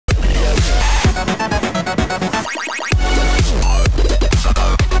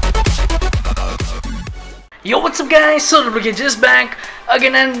guys, so the Brigade is back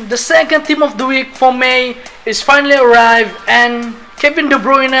again, and the second team of the week for May is finally arrived, and Kevin De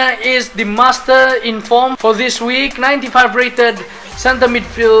Bruyne is the master in form for this week. 95 rated center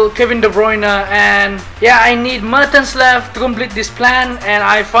midfield Kevin De Bruyne, and yeah, I need Mertens left to complete this plan, and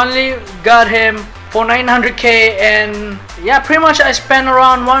I finally got him for 900k, and yeah, pretty much I spent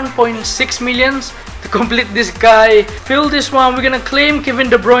around 1.6 millions to complete this guy. Fill this one, we're gonna claim Kevin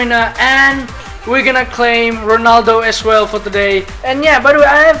De Bruyne and we're gonna claim Ronaldo as well for today. And yeah, by the way,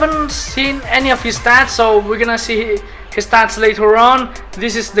 I haven't seen any of his stats, so we're gonna see his stats later on.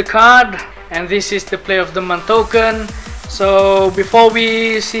 This is the card and this is the Player of the Month token. So before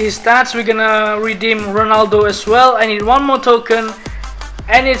we see his stats, we're gonna redeem Ronaldo as well. I need one more token,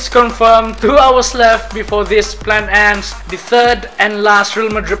 and it's confirmed. 2 hours left before this plan ends. The third and last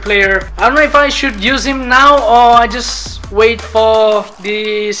Real Madrid player. I don't know if I should use him now or I just wait for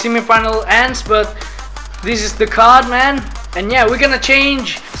the semi-final ends, but this is the card, man. And yeah, we're gonna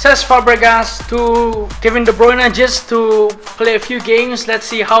change Cesc Fabregas to Kevin De Bruyne just to play a few games. Let's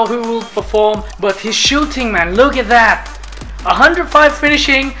see how he will perform. But his shooting, man, look at that. 105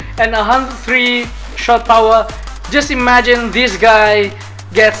 finishing and 103 shot power. Just imagine this guy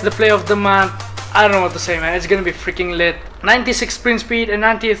gets the Player of the Month. I don't know what to say, man. It's gonna be freaking lit. 96 sprint speed and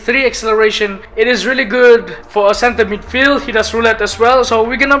 93 acceleration. It is really good for a center midfield. He does roulette as well. So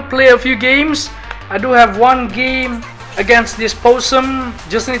we're gonna play a few games. I do have one game against this Possum.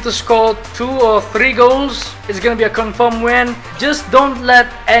 Just need to score 2 or 3 goals. It's gonna be a confirmed win. Just don't let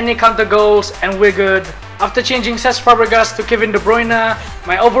any counter goals and we're good. After changing Cesc Fabregas to Kevin De Bruyne,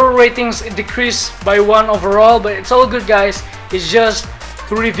 my overall ratings decreased by 1 overall, but it's all good, guys. It's just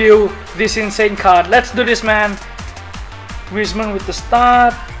to review this insane card. Let's do this, man. Griezmann with the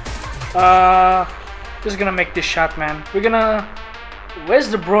start. Just gonna make this shot, man. We're gonna... Where's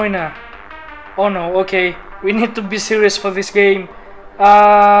De Bruyne? Oh no, okay. We need to be serious for this game.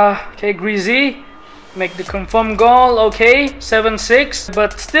 Okay, Greasy. Make the confirmed goal. Okay, 7-6.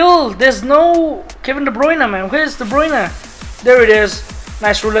 But still, there's no Kevin De Bruyne, man. Where's De Bruyne? There it is.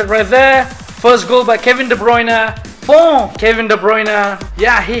 Nice roulette right there. First goal by Kevin De Bruyne for Kevin De Bruyne.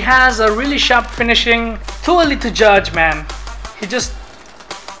 Yeah, he has a really sharp finishing. Too early to judge, man. He just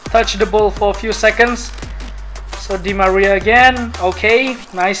touched the ball for a few seconds. So Di Maria again. Okay,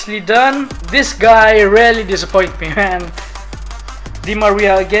 nicely done. This guy really disappoints me, man. Di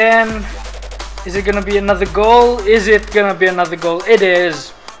Maria again. Is it gonna be another goal? Is it gonna be another goal? It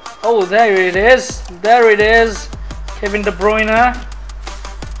is. Oh, there it is. There it is. Kevin De Bruyne.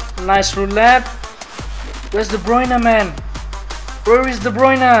 Nice roulette. Where's De Bruyne, man? Where is De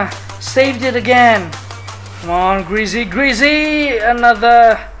Bruyne? Saved it again. Come on, Greasy. Greasy!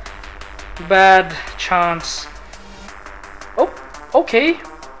 Another bad chance. Oh, okay.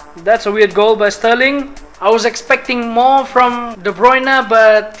 That's a weird goal by Sterling. I was expecting more from De Bruyne,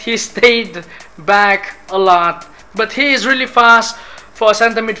 but he stayed back a lot. But he is really fast for a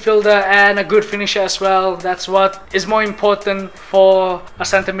center midfielder and a good finisher as well. That's what is more important for a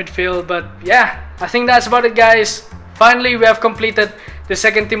center midfield. But yeah, I think that's about it, guys. Finally, we have completed the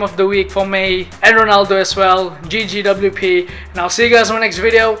second team of the week for May and Ronaldo as well. GGWP. And I'll see you guys in my next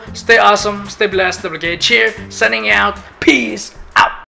video. Stay awesome, stay blessed. The Brigade cheer, signing out. Peace.